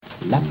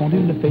La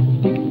pendule fait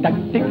tic-tac,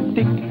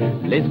 tic-tic.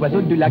 Les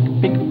oiseaux du lac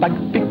pic-pac,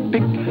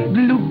 pic-pic.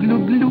 Glou,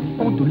 glou, glou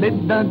font tous les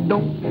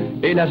dindons.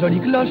 Et la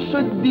jolie cloche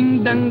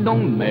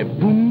ding-ding-dong. Mais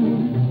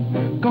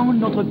boum, quand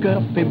notre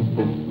cœur fait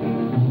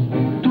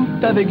boum, tout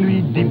avec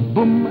lui dit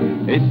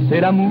boum. Et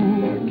c'est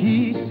l'amour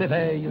qui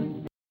s'éveille.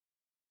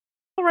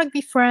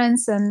 Rugby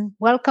friends, and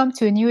welcome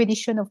to a new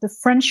edition of the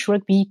French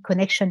Rugby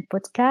Connection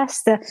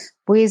podcast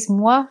with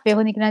moi,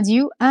 Véronique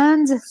Lindieu,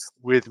 and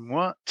with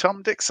moi,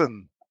 Tom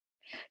Dixon.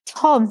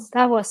 Tom,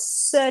 that was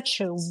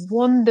such a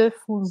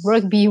wonderful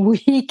rugby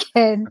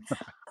weekend.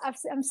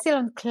 I'm still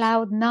on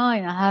cloud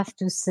nine, I have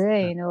to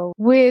say,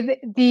 with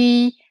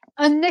the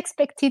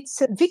unexpected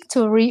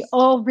victory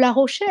of La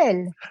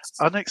Rochelle.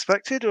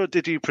 Unexpected, or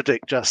did you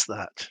predict just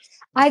that?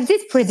 I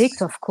did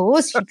predict, of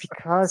course,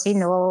 because,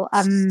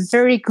 I'm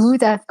very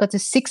good. I've got a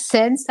sixth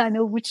sense. I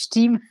know which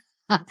team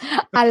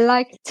I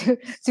like to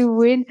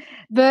win.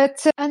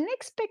 But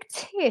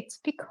unexpected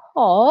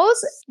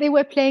because they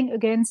were playing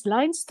against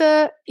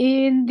Leinster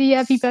in the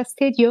Aviva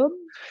Stadium.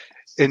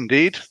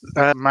 Indeed.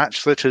 A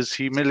match that has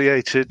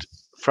humiliated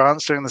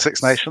France during the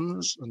Six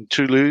Nations and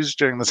Toulouse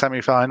during the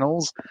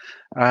semi-finals.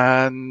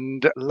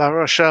 And La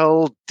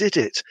Rochelle did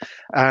it.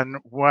 And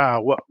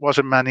wow, what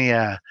a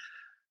manière.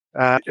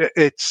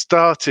 It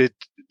started,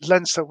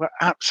 Leinster were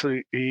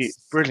absolutely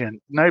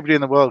brilliant. Nobody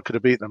in the world could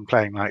have beat them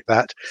playing like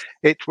that.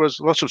 It was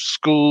a lot of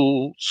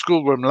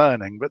schoolroom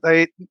learning, but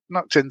they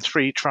knocked in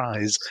 3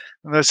 tries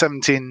and they're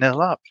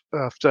 17-0 up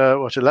after,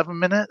 11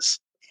 minutes?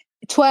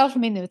 12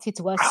 minutes it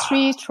was.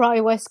 3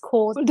 try was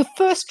scored. The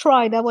first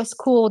try that was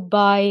scored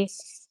by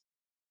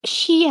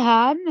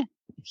Sheehan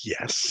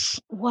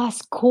was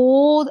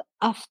scored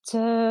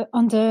after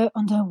under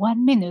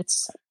 1 minute.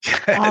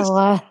 Yes.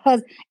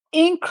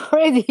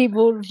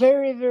 Incredible,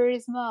 very, very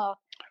smart.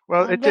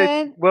 Well, and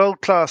did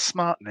world-class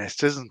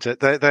smartness, isn't it?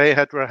 They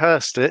had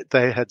rehearsed it.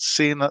 They had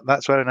seen that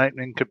that's where an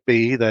opening could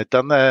be. They'd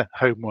done their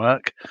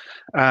homework,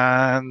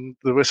 and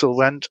the whistle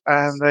went,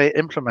 and they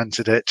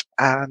implemented it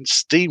and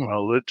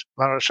steamrolled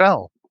La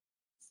Rochelle.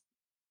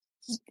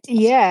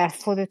 Yeah,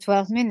 for the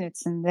 12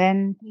 minutes. And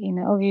then,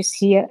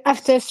 obviously,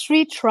 after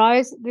 3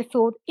 tries, they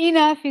thought,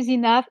 enough is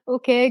enough.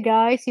 Okay,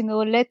 guys,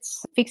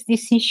 let's fix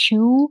this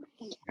issue.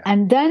 Yeah.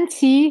 And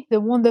Dante, the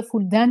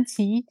wonderful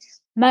Dante,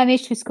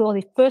 managed to score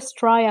the first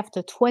try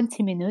after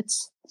 20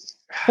 minutes,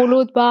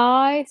 followed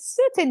by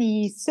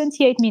certainly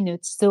 28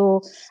 minutes.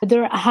 So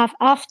the half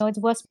after, it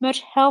was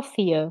much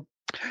healthier.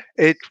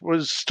 It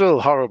was still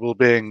horrible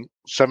being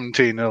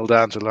 17-0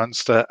 down to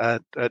Leinster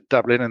at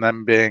Dublin and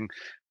then being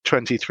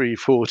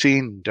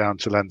 23-14 down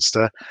to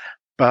Leinster.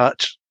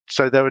 But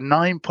so they were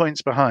 9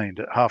 points behind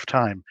at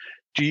half-time.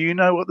 Do you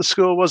know what the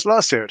score was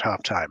last year at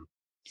half-time?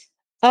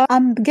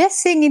 I'm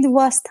guessing it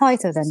was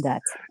tighter than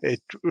that.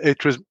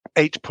 It was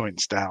 8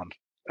 points down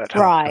at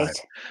half-time.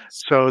 Right.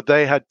 So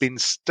they had been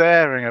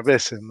staring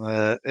abyss in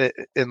the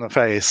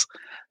face.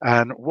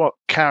 And what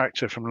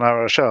character from La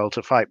Rochelle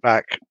to fight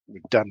back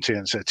with Dante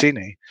and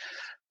Sertini.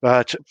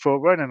 But for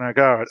Ronan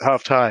O'Gara at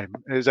half-time,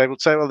 he was able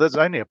to say, well, there's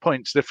only a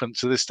points difference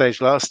to this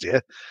stage last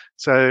year.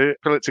 So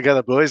pull it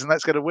together, boys, and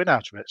let's get a win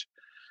out of it.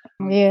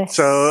 Yes.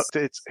 So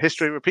it's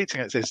history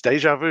repeating itself. It's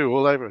déjà vu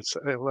all over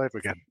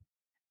again.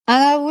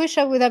 And I wish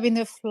I would have been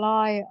a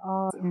fly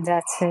in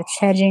that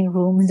changing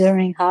room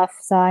during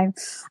half-time.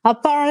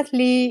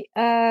 Apparently,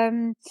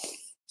 Ronan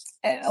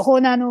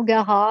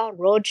O'Gara,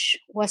 Rog,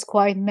 was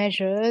quite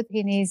measured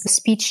in his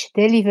speech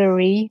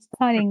delivery,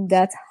 finding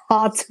that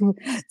hard to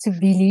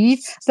believe.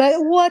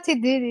 But what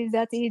it did is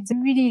that it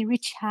really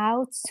reached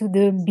out to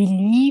the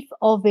belief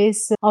of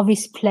his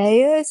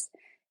players.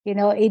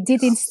 It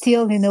did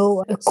instill,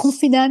 a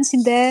confidence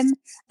in them.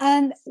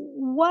 And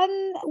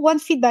one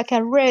feedback I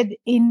read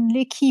in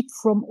L'Equipe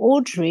from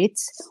Audrit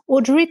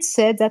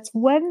said that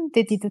when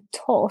they did the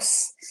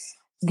toss,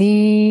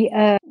 the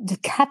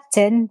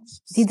captain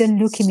didn't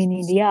look him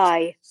in the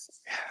eye,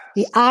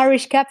 the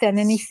Irish captain,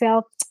 and he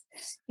felt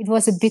it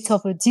was a bit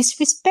of a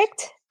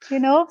disrespect.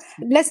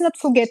 Let's not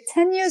forget,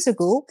 10 years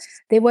ago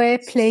they were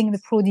playing the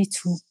Pro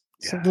D2,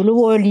 so the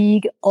lower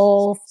league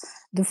of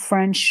the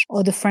French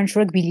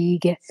Rugby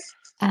League,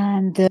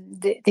 and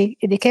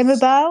they came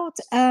about,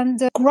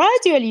 and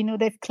gradually,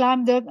 they've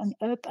climbed up and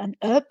up and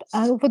up.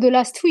 And over the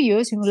last 2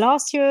 years,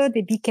 last year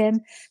they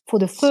became for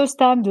the first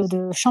time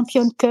the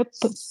Champion Cup.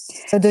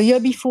 The year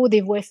before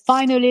they were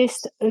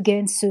finalists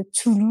against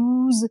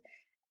Toulouse.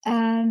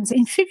 And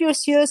in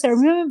previous years, I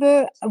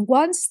remember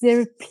once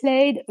they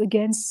played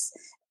against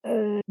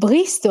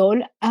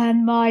Bristol,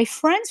 and my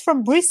friends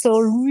from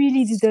Bristol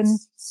really didn't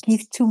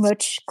give too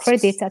much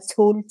credit at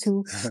all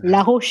to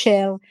La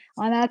Rochelle.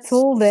 And I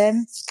told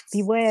them,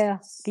 beware.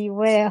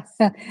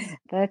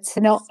 But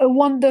a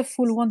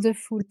wonderful,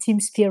 wonderful team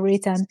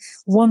spirit and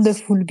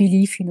wonderful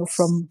belief,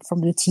 from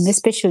the team,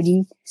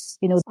 especially,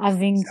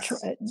 having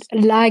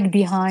lag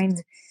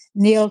behind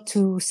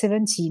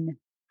 0-17.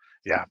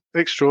 Yeah,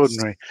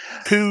 extraordinary.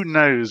 Who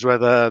knows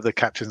whether the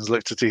captains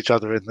looked at each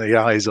other in the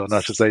eyes or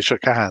not as they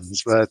shook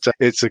hands, but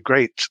it's a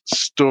great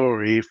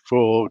story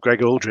for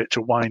Greg Aldrich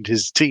to wind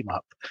his team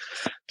up,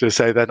 to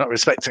say they're not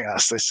respecting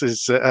us. This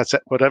is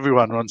what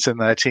everyone wants in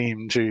their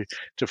team, to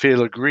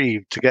feel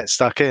aggrieved, to get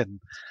stuck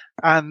in.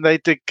 And they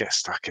did get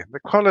stuck in. The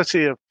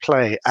quality of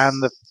play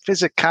and the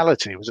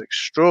physicality was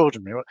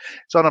extraordinary.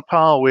 It's on a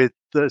par with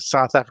the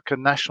South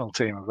African national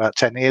team about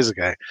 10 years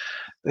ago.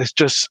 It's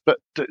just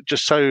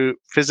so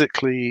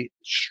physically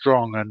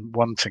strong and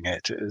wanting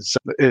it. It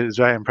is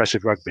very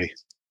impressive rugby.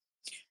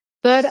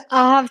 But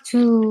I have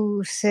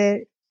to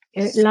say,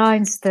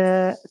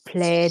 Leinster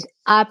played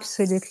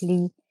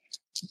absolutely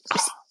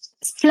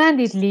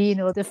splendidly,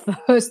 the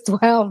first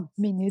 12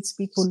 minutes,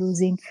 people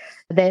losing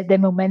their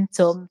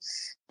momentum.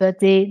 But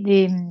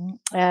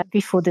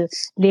before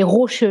Les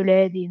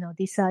Rochelais,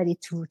 decided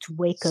to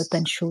wake up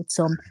and show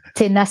some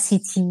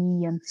tenacity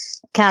and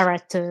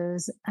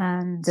characters.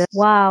 And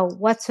wow,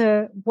 what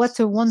a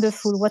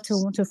wonderful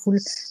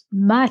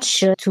match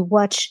to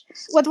watch.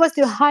 What was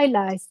the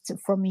highlight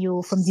from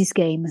this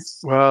game?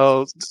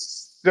 Well,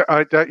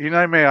 you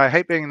know me, I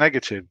hate being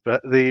negative,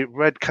 but the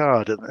red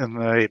card in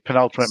the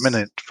penultimate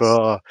minute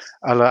for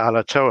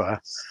Alatoa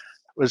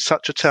was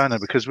such a turner,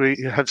 because we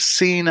have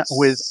seen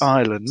with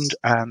Ireland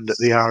and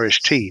the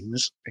Irish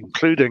teams,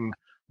 including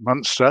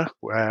Munster,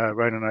 where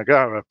Ronan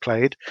O'Gara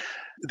played,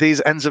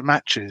 these ends of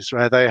matches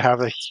where they have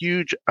a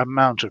huge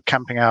amount of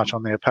camping out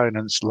on the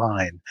opponent's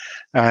line.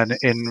 And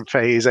in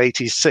phase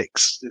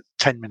 86,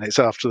 10 minutes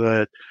after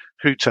the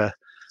hooter,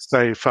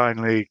 they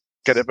finally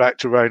get it back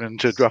to Ronan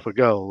to drop a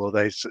goal, or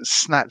they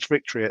snatch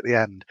victory at the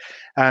end.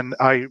 And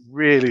I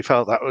really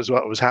felt that was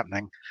what was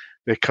happening,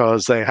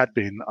 because they had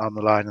been on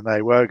the line and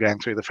they were going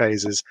through the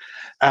phases,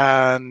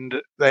 and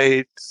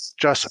they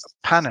just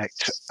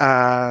panicked.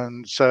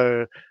 And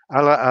so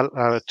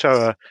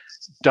Alatoa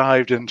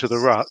dived into the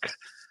ruck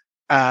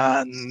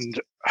and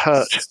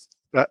hurt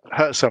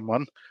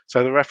someone.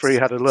 So the referee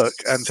had a look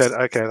and said,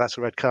 okay, that's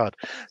a red card.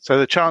 So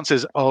the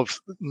chances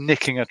of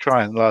nicking a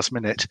try in the last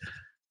minute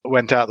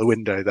went out the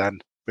window then,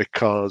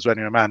 because when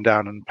you're a man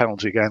down and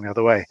penalty going the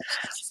other way,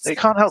 you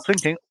can't help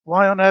thinking,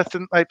 why on earth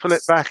didn't they pull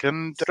it back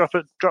and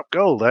drop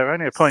goal? They're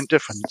only a point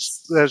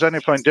difference. There's only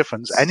a point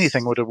difference.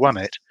 Anything would have won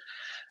it.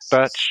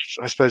 But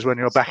I suppose when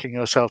you're backing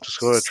yourself to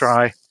score a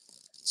try,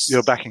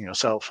 you're backing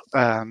yourself,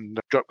 and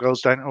drop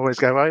goals don't always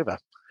go over.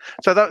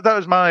 So that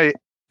was my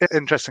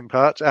interesting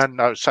part, and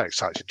I was so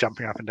excited,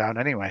 jumping up and down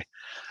anyway.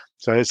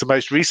 So it's the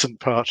most recent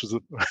part of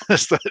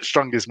the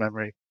strongest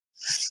memory.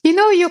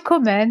 Your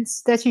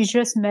comments that you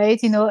just made,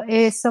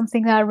 is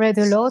something I read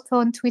a lot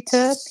on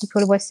Twitter.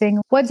 People were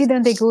saying, why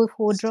didn't they go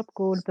for a drop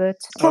goal? But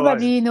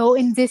probably,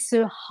 in this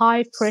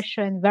high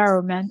pressure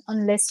environment,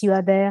 unless you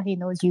are there,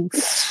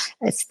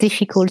 it's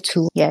difficult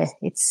to,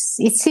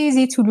 it's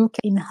easy to look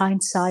in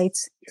hindsight.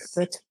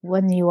 But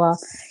when you are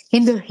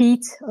in the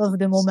heat of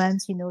the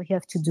moment, you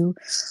have to do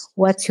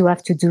what you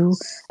have to do.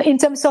 In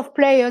terms of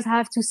players, I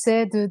have to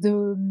say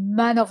the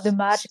man of the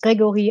match,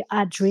 Gregory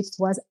Aldrich,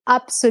 was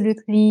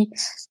absolutely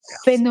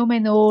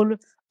phenomenal,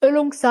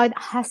 alongside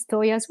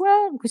Hastoy as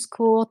well, who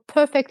scored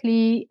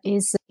perfectly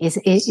his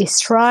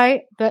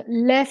try, but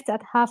left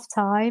at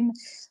halftime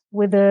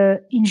with an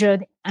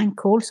injured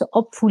ankle. So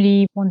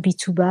hopefully it won't be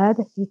too bad,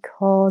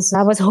 because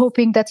I was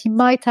hoping that he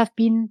might have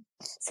been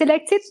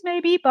selected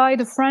maybe by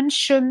the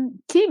French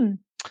team.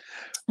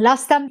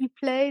 Last time he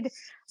played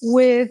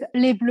with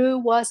Les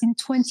Bleus was in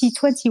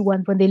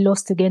 2021 when they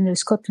lost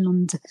against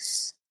Scotland.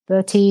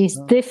 But he's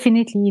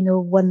definitely, a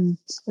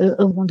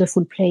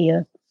wonderful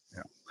player.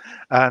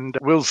 And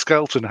Will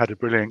Skelton had a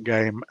brilliant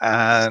game,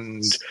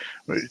 and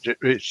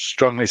it's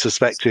strongly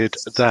suspected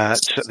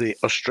that the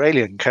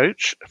Australian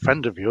coach, a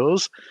friend of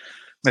yours,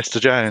 Mr.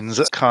 Jones,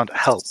 can't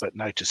help but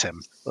notice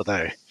him,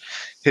 although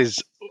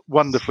he's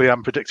wonderfully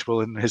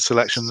unpredictable in his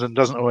selections and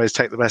doesn't always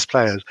take the best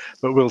players.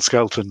 But Will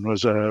Skelton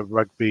was a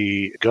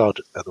rugby god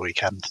at the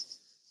weekend.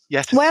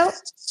 Well,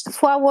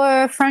 for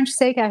our French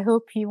sake, I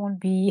hope he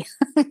won't be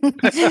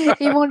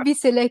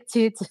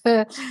selected,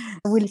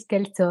 Will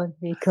Skelton,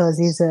 because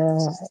he's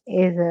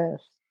a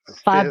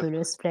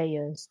fabulous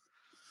player.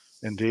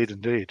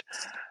 Indeed.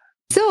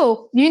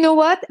 So, you know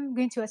what? I'm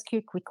going to ask you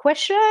a quick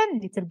question, a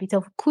little bit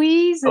of a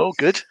quiz. Oh,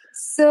 good.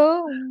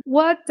 So,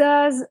 what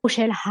does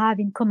Rochelle have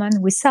in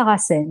common with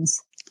Saracens?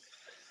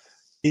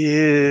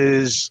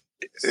 If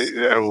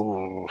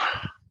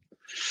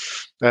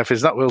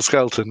it's not Will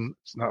Skelton,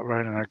 it's not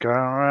Ronan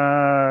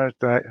O'Gara.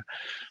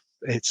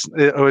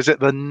 Or is it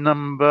the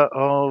number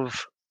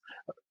of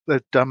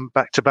they've done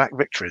back-to-back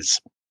victories?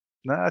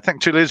 No, I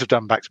think Toulouse have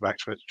done back-to-back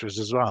victories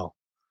as well.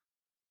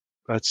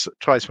 That's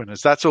twice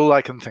winners. That's all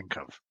I can think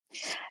of.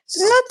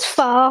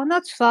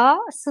 Not far.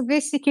 So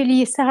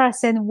basically,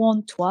 Saracens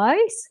won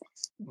twice,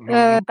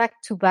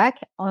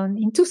 back-to-back,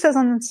 in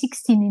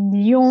 2016 in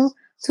Lyon,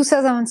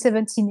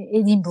 2017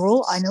 in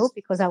Edinburgh. I know,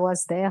 because I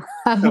was there.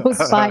 I was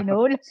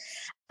final.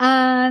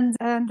 And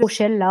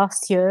Rochelle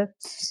last year,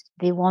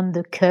 they won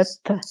the cup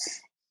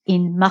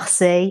in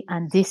Marseille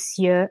and this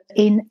year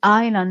in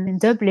Ireland, in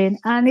Dublin.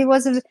 And it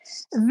was a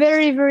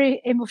very,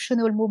 very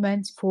emotional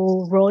moment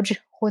for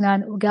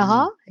Ronan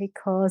O'Gara,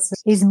 because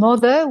his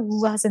mother,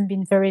 who hasn't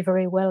been very,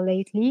 very well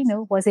lately,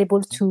 was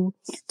able to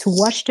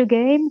watch the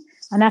game.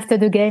 And after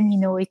the game,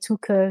 he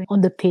took her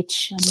on the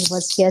pitch, and it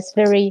was, yes,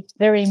 very,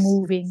 very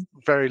moving.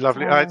 Very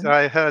lovely.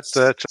 I heard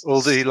that all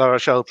the La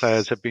Rochelle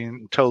players had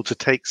been told to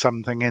take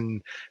something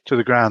in to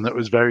the ground that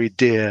was very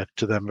dear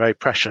to them, very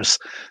precious,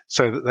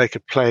 so that they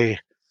could play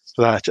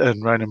for that.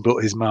 And Ronan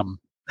brought his mum,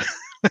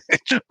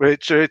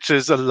 which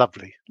is a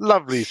lovely,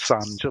 lovely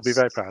son. She'll be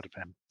very proud of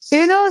him.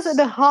 So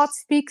the heart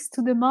speaks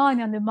to the mind,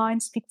 and the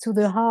mind speaks to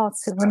the heart.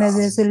 So when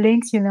there's a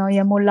link,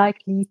 you're more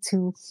likely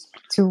to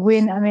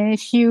win. I mean,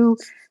 if you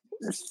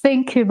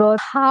think about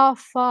how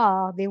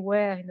far they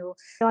were,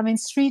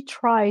 3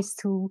 tries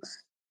to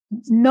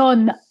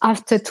none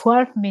after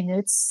 12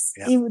 minutes,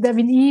 It would have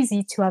been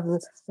easy to have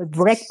a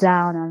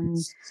breakdown.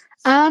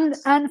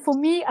 And for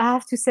me, I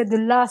have to say the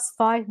last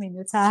 5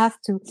 minutes, I have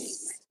to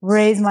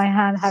raise my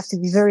hand, I have to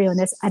be very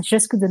honest. I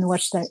just couldn't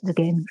watch the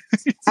game.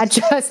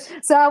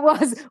 So I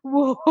was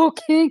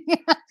walking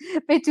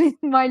between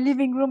my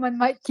living room and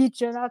my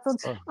kitchen. I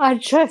thought, I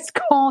just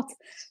can't,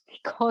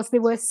 because they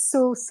were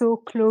so, so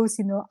close.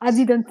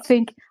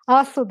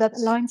 I thought that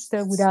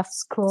Leinster would have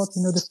scored,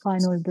 the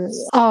final.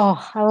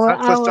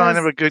 That's a sign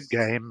of a good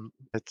game.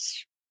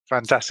 It's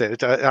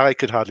fantastic. I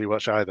could hardly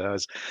watch either.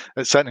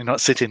 It's certainly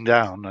not sitting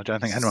down. I don't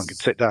think anyone could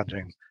sit down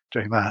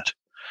doing that.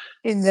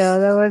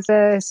 That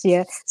was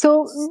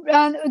So,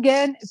 and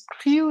again,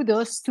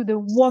 kudos to the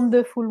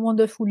wonderful,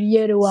 wonderful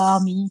yellow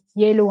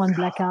and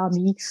black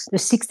army, the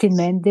 16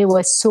 men. They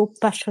were so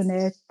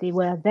passionate. They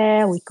were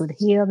there. We could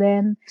hear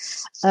them.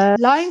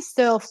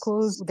 Leinster, of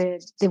course,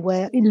 they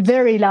were in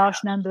very large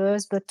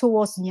numbers, but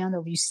towards the end,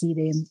 obviously,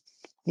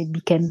 it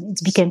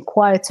became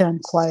quieter and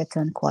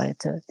quieter and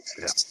quieter.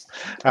 Yeah.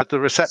 At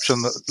the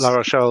reception that La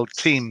Rochelle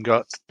team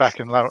got back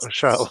in La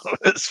Rochelle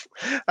was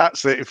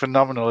absolutely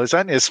phenomenal. It's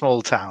only a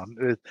small town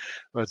with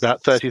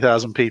about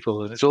 30,000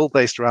 people, and it's all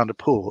based around a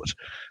port.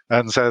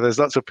 And so there's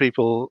lots of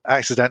people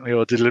accidentally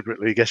or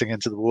deliberately getting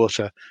into the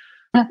water.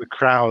 The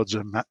crowds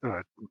and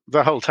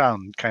the whole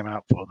town came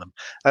out for them.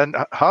 And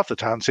half the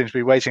town seems to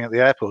be waiting at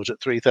the airport at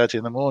 3:30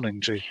 in the morning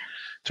to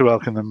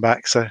welcome them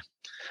back. So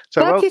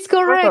that is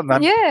correct.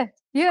 Well, yeah.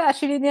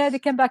 Actually, they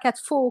came back at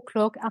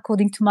 4:00,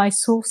 according to my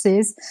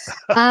sources.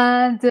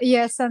 And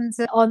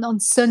on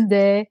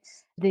Sunday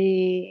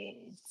they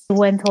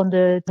went on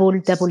the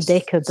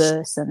double-decker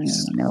bus, and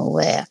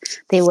where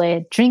they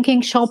were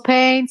drinking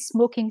champagne,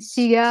 smoking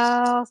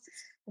cigars,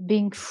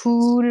 being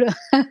full.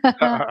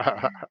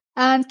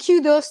 And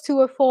kudos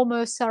to a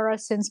former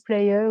Saracens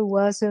player who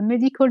was a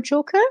medical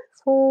joker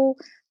for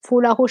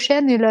La Rochelle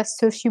in the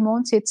last few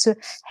months. It's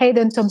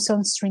Hayden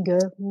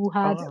Thompson-Stringer, who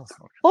had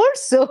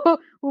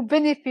who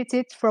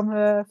benefited from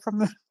a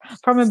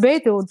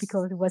battle,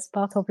 because it was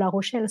part of La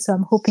Rochelle. So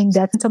I'm hoping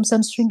that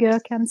Thompson-Stringer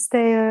can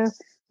stay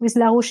with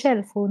La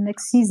Rochelle for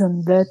next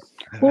season. But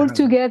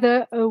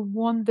altogether, a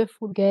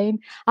wonderful game.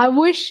 I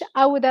wish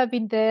I would have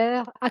been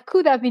there. I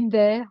could have been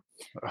there.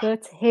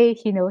 But hey,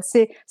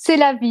 c'est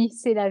la vie,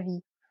 c'est la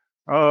vie.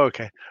 Oh,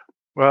 okay.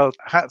 Well,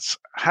 hats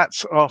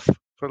off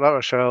for La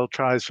Rochelle.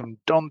 Tries from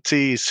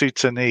Danty,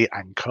 Soutani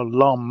and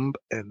Colombe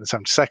in the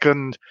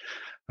 72nd.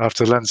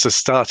 After Leinster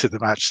started the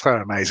match so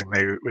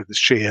amazingly with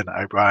Sheehan,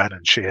 O'Brien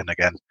and Sheehan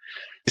again.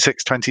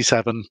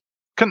 26-27.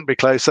 Couldn't be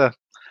closer.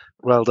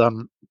 Well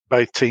done,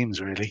 both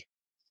teams, really.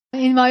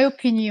 In my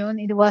opinion,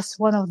 it was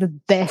one of the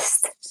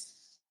best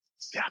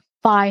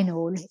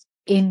final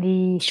in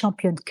the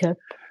Champion Cup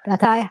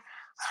that I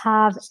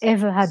have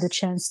ever had the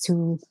chance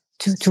to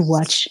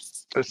watch.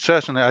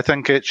 Certainly, I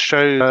think it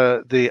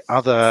showed the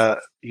other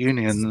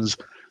unions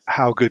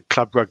how good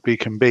club rugby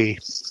can be,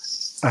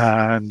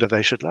 and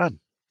they should learn.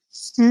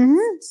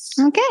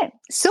 Mm-hmm. Okay,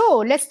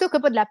 so let's talk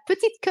about La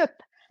Petite Cup,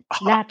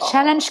 La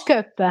Challenge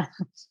Cup.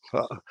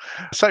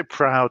 So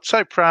proud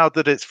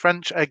that it's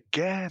French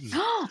again.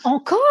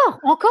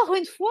 Encore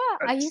une fois.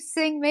 Are you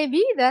saying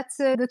maybe that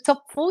the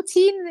top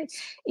 14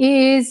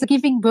 is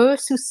giving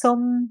birth to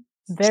some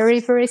very,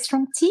 very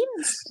strong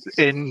teams?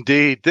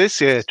 Indeed. This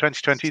year,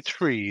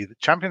 2023, the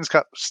Champions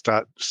Cup,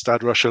 Stade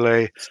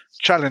Rochelet,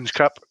 Challenge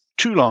Cup,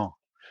 Toulon.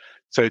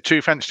 So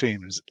 2 French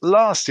teams.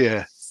 Last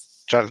year,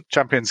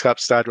 Champions Cup,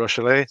 Stade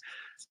Rochelet,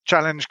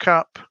 Challenge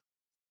Cup,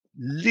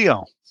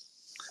 Lyon.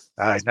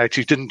 I noticed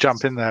you didn't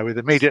jump in there with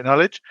immediate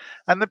knowledge.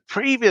 And the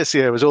previous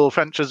year was all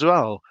French as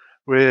well,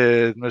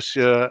 with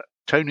Monsieur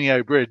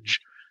Tonio Bridge,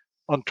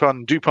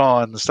 Antoine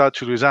Dupont and the Stade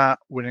Toulousain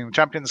winning the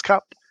Champions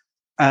Cup.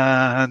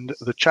 And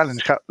the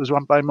Challenge Cup was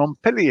won by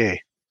Montpellier.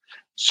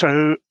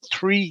 So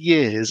 3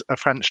 years a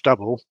French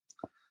double.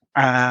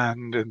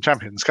 And in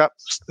Champions Cup,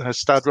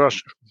 Stade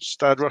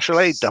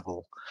Rochelet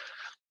double.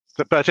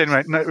 But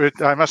anyway, no,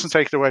 I mustn't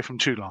take it away from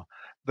Toulon.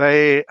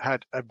 They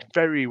had a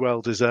very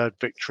well-deserved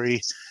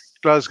victory.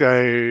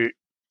 Glasgow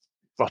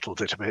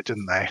bottled it a bit,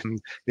 didn't they? And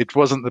it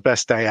wasn't the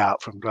best day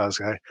out from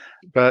Glasgow.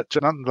 But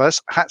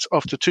nonetheless, hats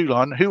off to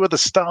Toulon. Who were the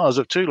stars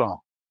of Toulon?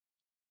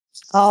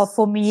 Oh,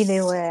 for me,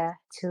 they were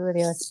two.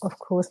 There was, of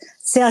course,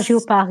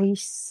 Sergio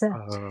Paris,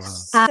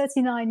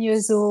 39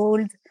 years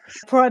old,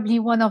 probably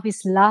one of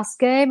his last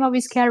game of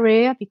his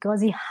career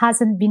because he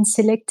hasn't been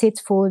selected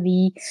for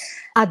the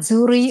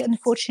Azzurri,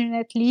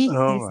 unfortunately.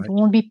 Right. He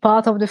won't be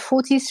part of the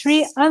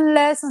 43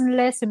 unless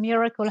a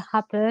miracle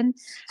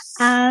happens.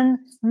 And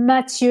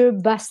Mathieu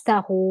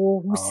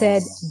Bastaro, who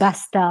said,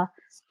 basta.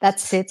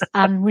 That's it.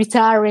 I'm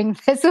retiring.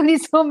 There's only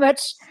so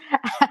much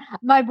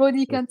my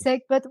body can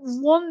take, but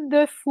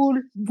wonderful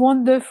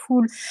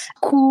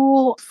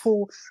cours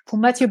for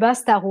Mathieu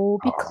Bastaro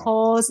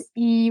because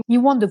he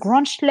won the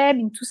Grand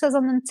Slam in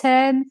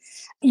 2010.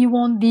 He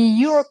won the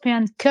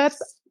European Cup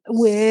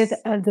with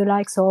the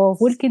likes of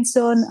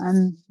Wilkinson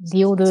and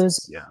the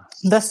others. Yeah.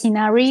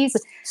 Mercenaries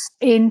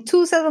in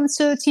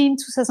 2013,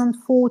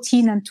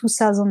 2014, and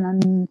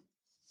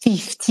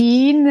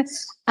 2015,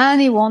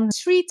 and he won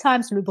 3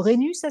 times Le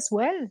Brennus as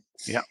well.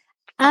 Yeah.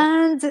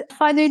 And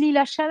finally,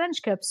 La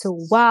Challenge Cup. So,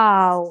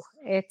 wow,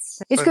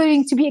 it's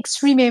going to be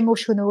extremely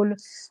emotional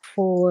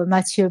for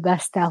Mathieu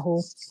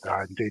Bastaro.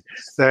 Indeed.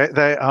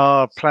 They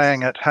are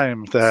playing at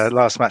home their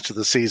last match of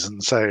the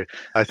season, so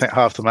I think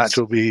half the match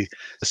will be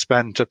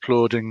spent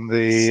applauding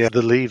the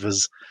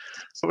leavers,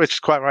 which is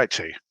quite right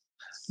too.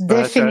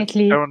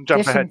 Definitely. But, don't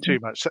jump ahead too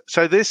much.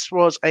 So this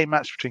was a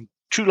match between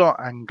Toulon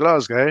and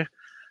Glasgow,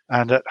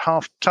 and at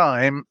half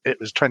time it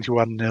was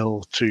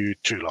 21-0 to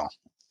Toulon.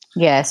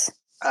 Yes.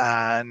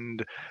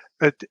 And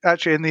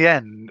actually, in the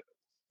end,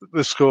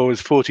 the score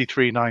was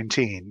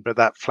 43-19, but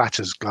that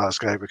flatters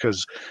Glasgow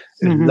because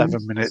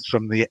 11 minutes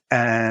from the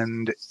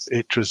end,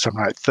 it was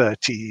something like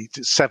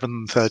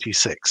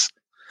 37-36.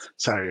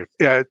 So,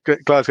 yeah,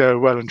 Glasgow are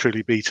well and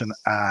truly beaten,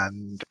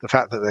 and the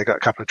fact that they got a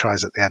couple of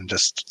tries at the end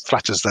just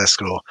flatters their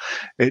score.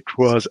 It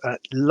was a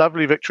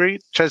lovely victory.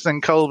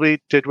 Cheslin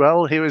Colby did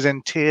well. He was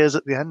in tears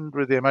at the end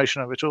with the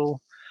emotion of it all.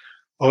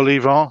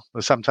 Olivon,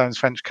 the sometimes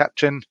French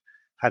captain,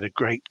 had a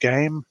great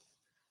game.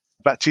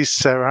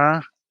 Baptiste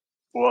Serrin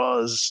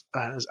was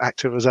as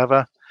active as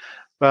ever,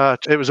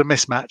 but it was a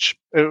mismatch.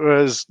 It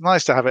was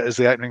nice to have it as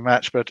the opening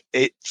match, but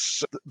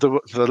it's the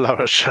La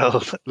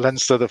Rochelle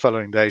Leinster the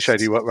following day showed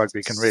you what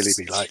rugby can really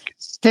be like.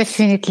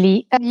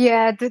 Definitely.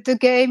 Yeah, the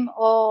game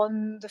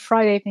on the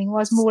Friday evening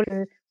was more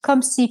a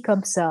comme ci,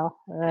 comme ça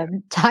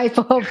type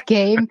of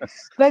game.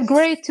 But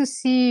great to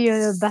see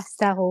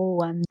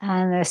Bastaro and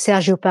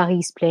Sergio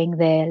Paris playing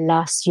their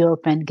last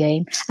European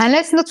game. And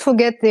let's not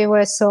forget there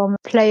were some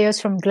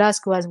players from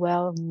Glasgow as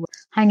well who were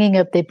hanging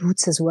up their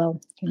boots as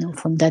well,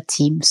 from that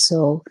team.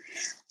 So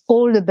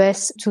all the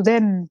best to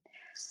them.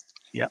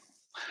 Yeah,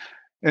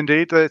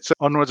 indeed. It's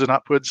onwards and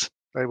upwards.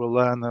 They will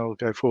learn, they will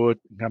go forward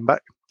and come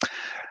back.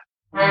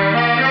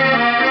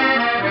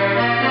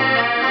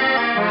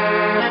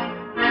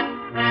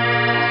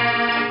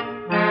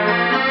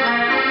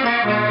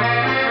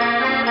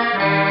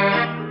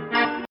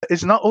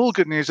 It's not all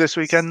good news this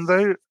weekend,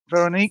 though,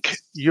 Veronique.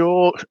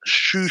 Your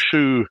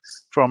chouchou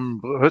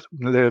from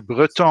Le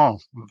Breton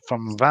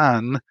from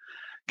Vannes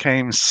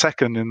came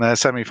second in their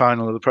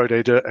semi-final of the Pro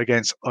D2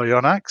 against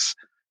Oyonnax,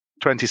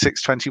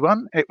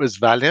 26-21. It was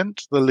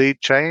valiant. The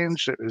lead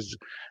changed. It was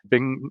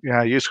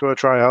you score a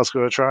try, I'll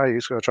score a try, you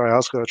score a try,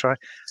 I'll score a try.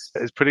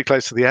 It's pretty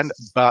close to the end,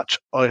 but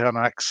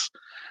Oyonnax,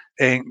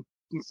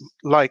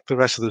 like the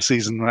rest of the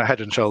season, were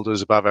head and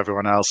shoulders above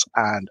everyone else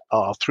and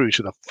are through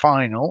to the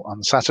final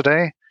on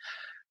Saturday.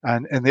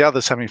 And in the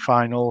other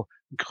semi-final,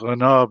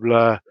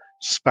 Grenoble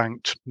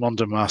spanked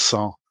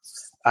Mont-de-Marsan.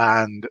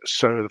 And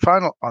so the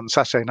final on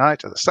Saturday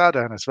night at the Stade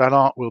Ernest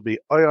Vallant will be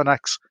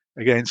Oyonnax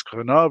against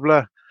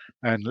Grenoble.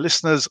 And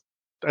listeners,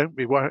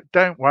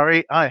 don't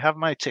worry, I have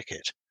my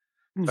ticket.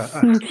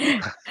 I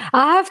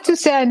have to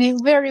say,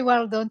 very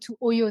well done to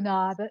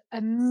Oyonnax.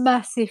 A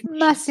massive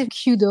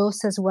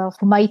kudos as well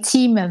for my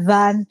team,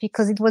 Van,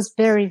 because it was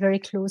very, very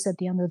close at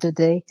the end of the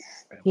day.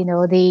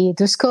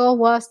 The score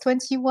was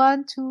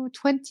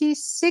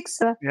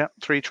 21-26. Yeah,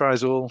 3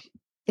 tries all.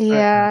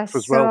 Yeah, it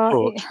was well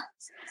fought.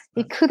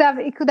 It could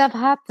have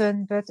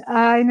happened, but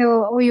I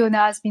know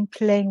Oyonnax has been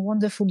playing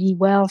wonderfully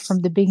well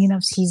from the beginning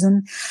of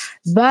season.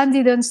 Van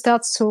didn't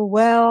start so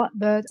well,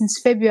 but since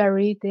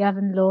February they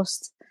haven't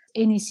lost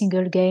any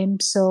single game.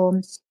 So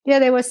yeah,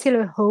 there was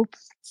still a hope.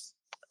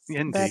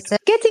 Indeed.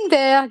 But getting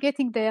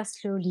there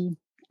slowly,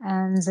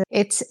 and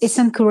it's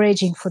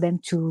encouraging for them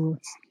to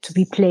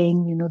be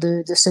playing,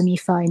 the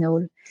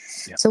semi-final.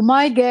 Yeah. So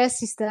my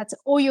guess is that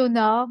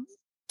Oyonnax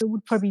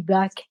would probably be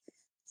back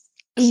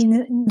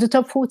in the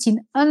top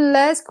 14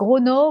 unless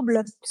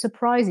Grenoble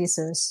surprises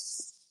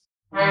us.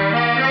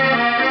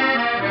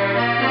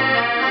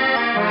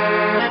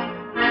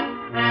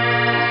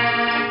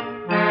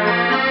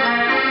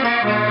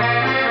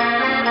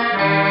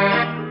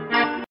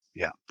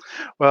 Yeah.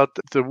 Well,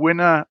 the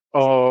winner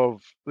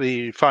of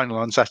the final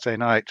on Saturday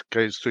night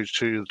goes through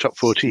to the top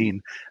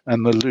 14,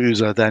 and the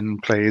loser then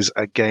plays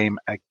a game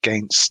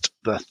against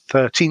the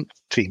 13th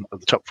team of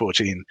the top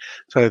 14.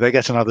 So they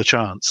get another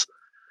chance.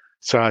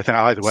 So I think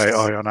either way,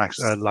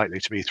 Oyonnax are likely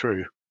to be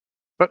through.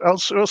 But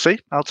we'll see.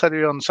 I'll tell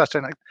you on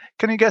Saturday night.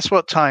 Can you guess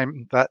what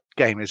time that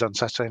game is on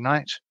Saturday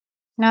night?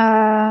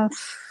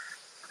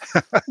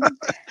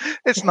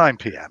 It's 9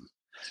 p.m.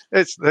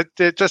 It's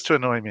just to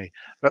annoy me,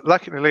 but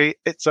luckily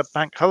it's a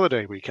bank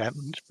holiday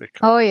weekend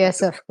Oh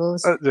yes, of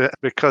course.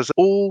 because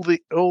all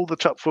the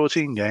top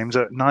 14 games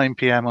are at 9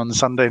 p.m. on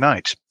Sunday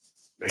night,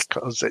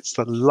 because it's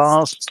the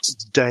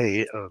last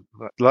day of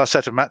the last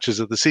set of matches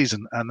of the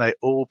season, and they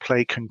all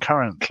play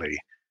concurrently.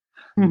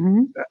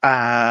 Mm-hmm.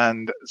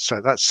 And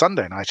so that's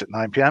Sunday night at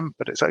 9 p.m.,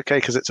 but it's okay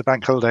because it's a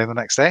bank holiday the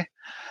next day.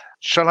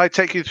 Shall I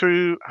take you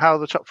through how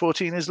the top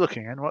 14 is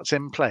looking and what's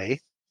in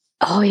play?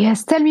 Oh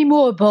yes, tell me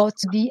more about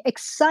the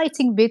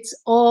exciting bits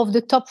of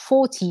the top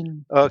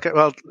 14. Okay,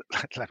 well,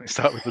 let me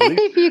start with the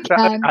least. If you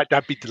can.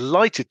 I'd be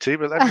delighted to,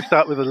 but let me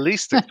start with the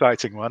least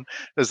exciting one.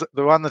 There's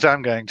the one that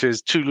I'm going to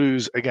is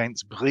Toulouse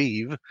against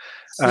Brive.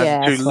 And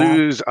Yes,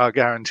 Toulouse are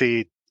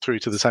guaranteed through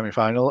to the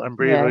semi-final, and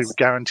Brive are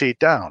guaranteed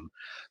down.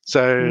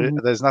 So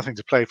there's nothing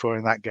to play for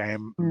in that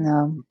game.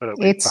 No, but it'll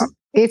be fun.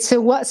 It's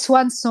a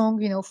swan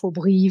song, for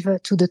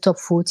Brive to the top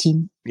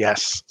 14.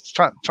 Yes,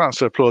 chance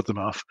to applaud them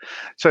off.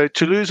 So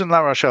Toulouse and La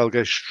Rochelle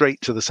go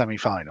straight to the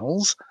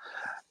semi-finals.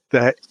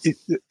 There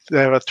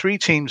are three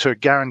teams who are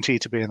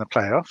guaranteed to be in the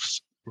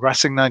playoffs: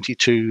 Racing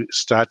 92,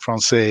 Stade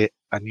Francais,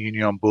 and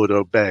Union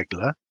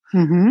Bordeaux-Bègles.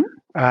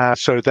 Mm-hmm.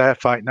 So their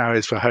fight now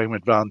is for home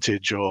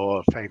advantage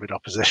or favoured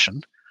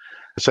opposition.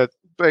 So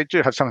they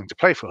do have something to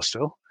play for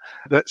still.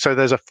 So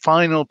there's a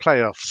final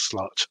playoff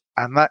slot,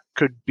 and that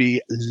could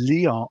be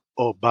Lyon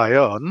or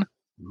Bayonne,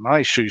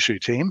 my shoo-shoo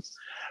team,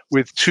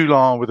 with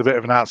Toulon with a bit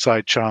of an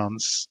outside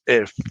chance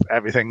if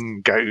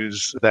everything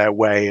goes their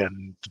way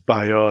and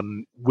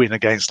Bayonne win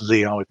against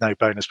Lyon with no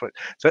bonus point.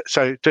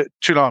 So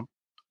Toulon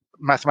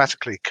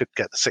mathematically could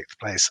get the sixth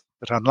place,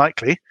 but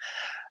unlikely.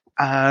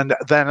 And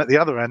then at the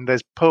other end,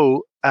 there's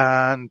Pau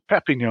and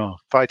Perpignan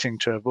fighting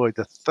to avoid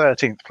the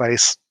 13th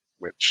place,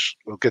 which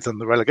will give them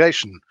the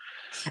relegation.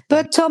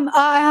 But Tom,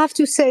 I have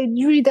to say,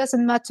 it really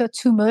doesn't matter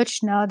too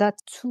much now that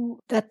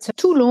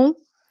Toulon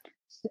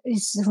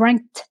is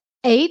ranked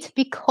 8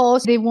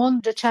 because they won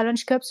the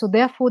Challenge Cup, so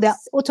therefore they're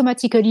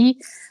automatically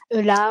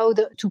allowed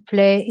to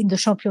play in the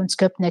Champions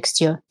Cup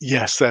next year.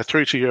 Yes, they're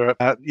through to Europe.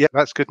 Yeah,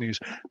 that's good news.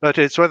 But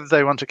it's whether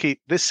they want to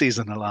keep this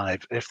season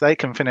alive. If they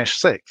can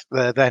finish 6th,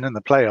 they're then in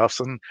the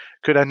playoffs and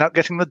could end up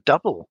getting the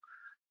double.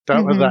 Don't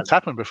know whether that's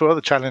happened before,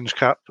 the Challenge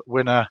Cup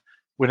winner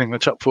winning the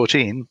top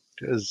 14,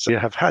 because you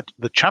have had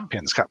the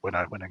Champions Cup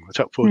winner winning the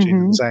top 14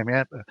 in the same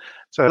year.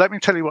 So let me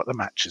tell you what the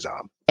matches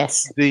are.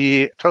 Yes.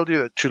 Told you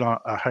that Toulouse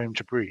are home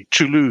to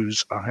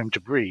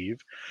Brive.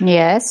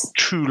 Yes.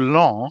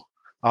 Toulon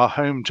are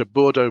home to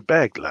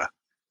Bordeaux-Bègles,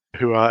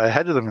 who are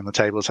ahead of them in the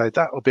table. So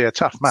that will be a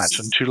tough match.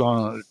 And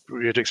Toulon,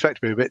 you'd expect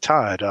to be a bit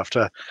tired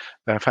after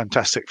their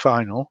fantastic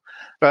final.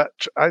 But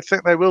I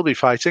think they will be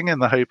fighting in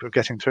the hope of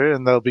getting through,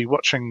 and they'll be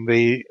watching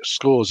the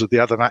scores of the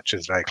other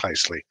matches very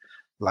closely,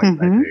 like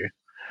they do.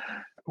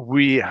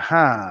 We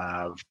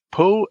have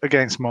Pau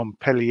against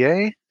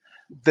Montpellier.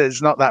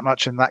 There's not that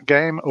much in that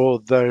game,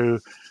 although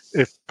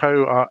if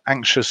Pau are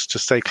anxious to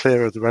stay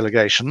clear of the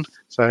relegation,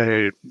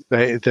 so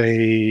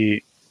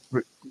they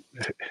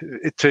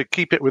to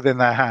keep it within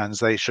their hands,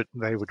 they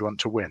would want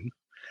to win.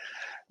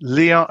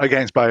 Lyon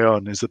against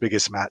Bayonne is the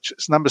biggest match.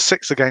 It's number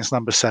 6 against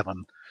number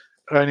 7.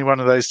 Only one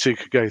of those two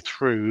could go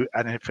through,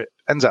 and if it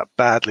ends up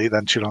badly,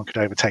 then Toulon could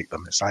overtake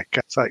them. It's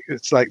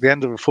like the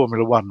end of a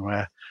Formula One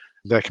where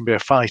there can be a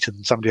fight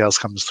and somebody else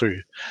comes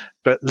through.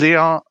 But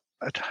Lyon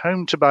at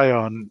home to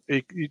Bayonne,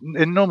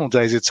 in normal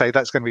days, you'd say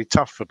that's going to be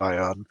tough for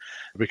Bayonne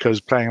because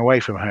playing away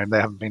from home,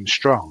 they haven't been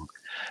strong.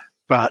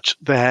 But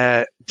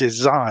their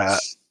desire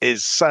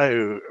is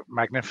so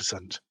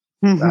magnificent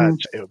that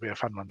it will be a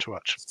fun one to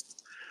watch.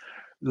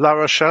 La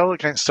Rochelle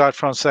against Stade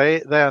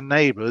Francais, they are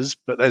neighbours,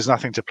 but there's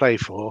nothing to play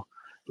for.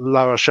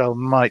 La Rochelle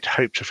might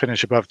hope to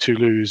finish above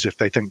Toulouse if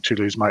they think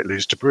Toulouse might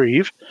lose to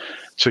Brive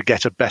to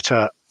get a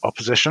better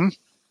opposition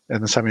in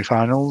the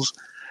semi-finals.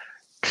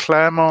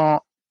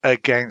 Clermont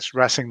against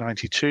Racing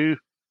 92.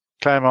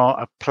 Clermont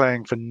are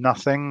playing for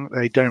nothing.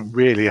 They don't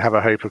really have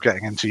a hope of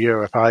getting into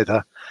Europe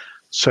either.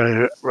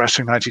 So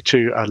Racing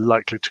 92 are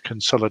likely to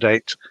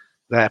consolidate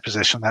their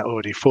position. They're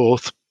already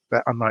 4th.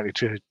 They're unlikely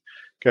to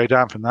go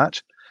down from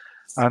that.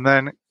 And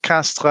then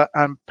Castres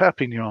and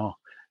Perpignan.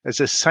 It's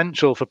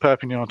essential for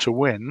Perpignan to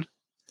win.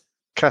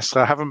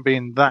 Castres haven't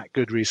been that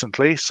good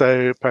recently,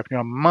 so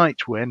Perpignan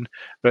might win,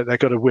 but they've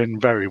got to win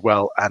very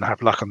well and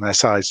have luck on their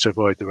sides to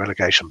avoid the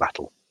relegation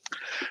battle.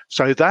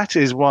 So that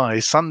is why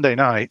Sunday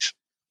night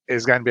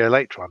is going to be a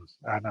late one,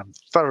 and I'm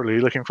thoroughly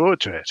looking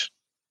forward to it.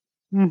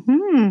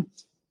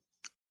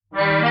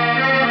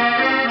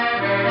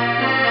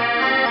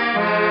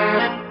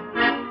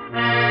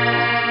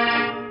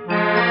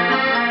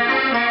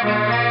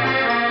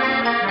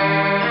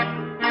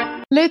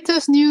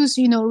 Latest news,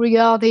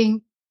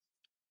 regarding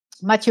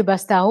Mathieu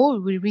Bastaro,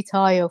 who will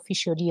retire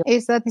officially,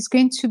 is that he's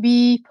going to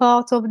be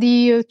part of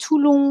the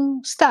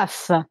Toulon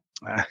staff.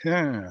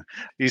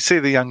 You see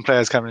the young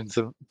players coming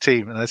into the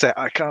team and they say,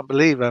 I can't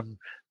believe I'm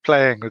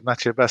playing with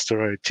Mathieu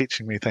Bastaro,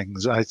 teaching me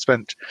things. I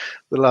spent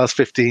the last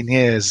 15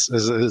 years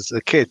as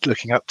a kid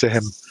looking up to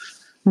him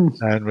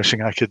and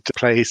wishing I could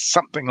play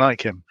something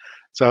like him.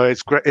 So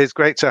it's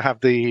great to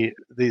have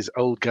these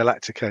old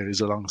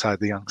Galacticos alongside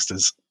the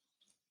youngsters.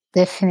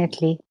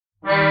 Definitely.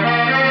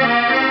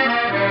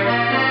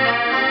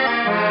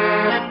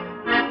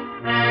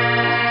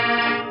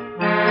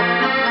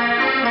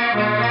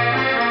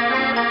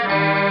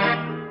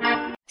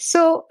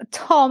 So,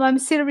 Tom, I'm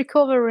still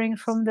recovering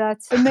from that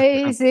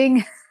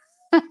amazing,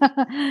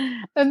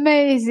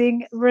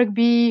 amazing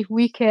rugby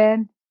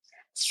weekend,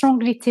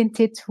 strongly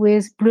tinted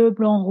with bleu,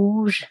 blanc,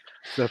 rouge.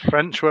 The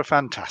French were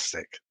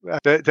fantastic.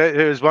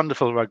 It was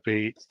wonderful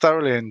rugby,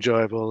 thoroughly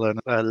enjoyable, and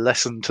a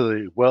lesson to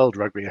the world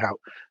rugby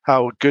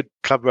how good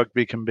club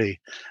rugby can be.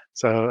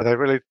 So they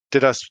really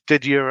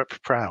did Europe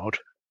proud.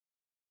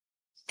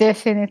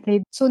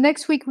 Definitely. So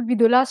next week will be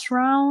the last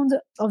round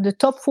of the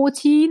top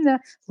 14,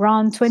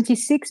 round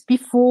 26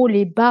 before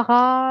les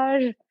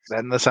barrages.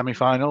 Then the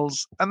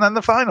semi-finals, and then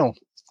the final.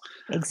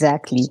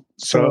 Exactly.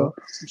 So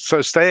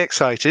stay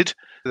excited.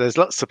 There's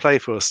lots to play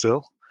for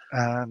still.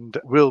 And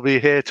we'll be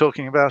here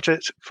talking about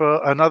it for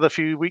another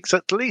few weeks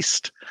at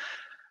least.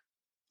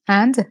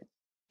 And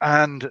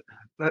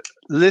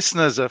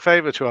listeners, a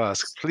favour to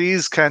ask,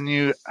 please can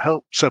you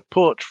help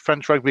support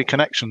French Rugby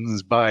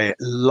Connections by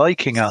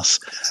liking us,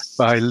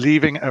 by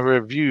leaving a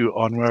review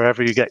on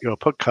wherever you get your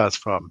podcast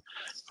from,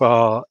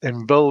 for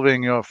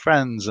involving your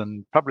friends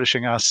and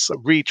publishing us,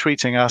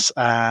 retweeting us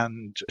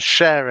and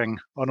sharing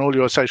on all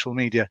your social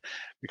media,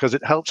 because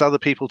it helps other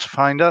people to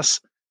find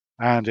us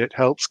and it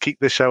helps keep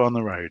this show on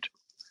the road.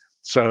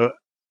 So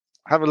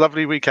have a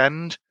lovely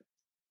weekend.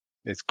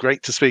 It's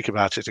great to speak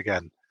about it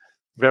again.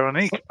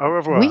 Véronique, au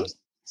revoir. Oui,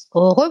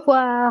 au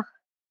revoir.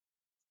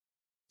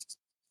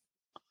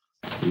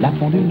 La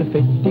pendule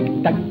fait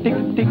tic-tac,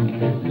 tic-tic.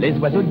 Les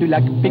oiseaux du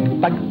lac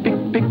pic-pac,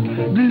 pic-pic.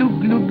 Glou,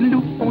 glou,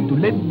 glou font tous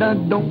les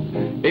dindons.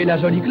 Et la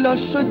jolie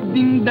cloche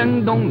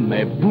ding-ding-dong.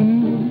 Mais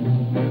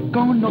boum,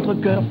 quand notre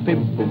cœur fait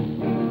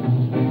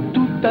boum,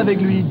 tout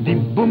avec lui dit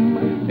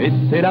boum. Et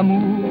c'est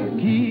l'amour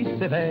qui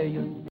s'éveille.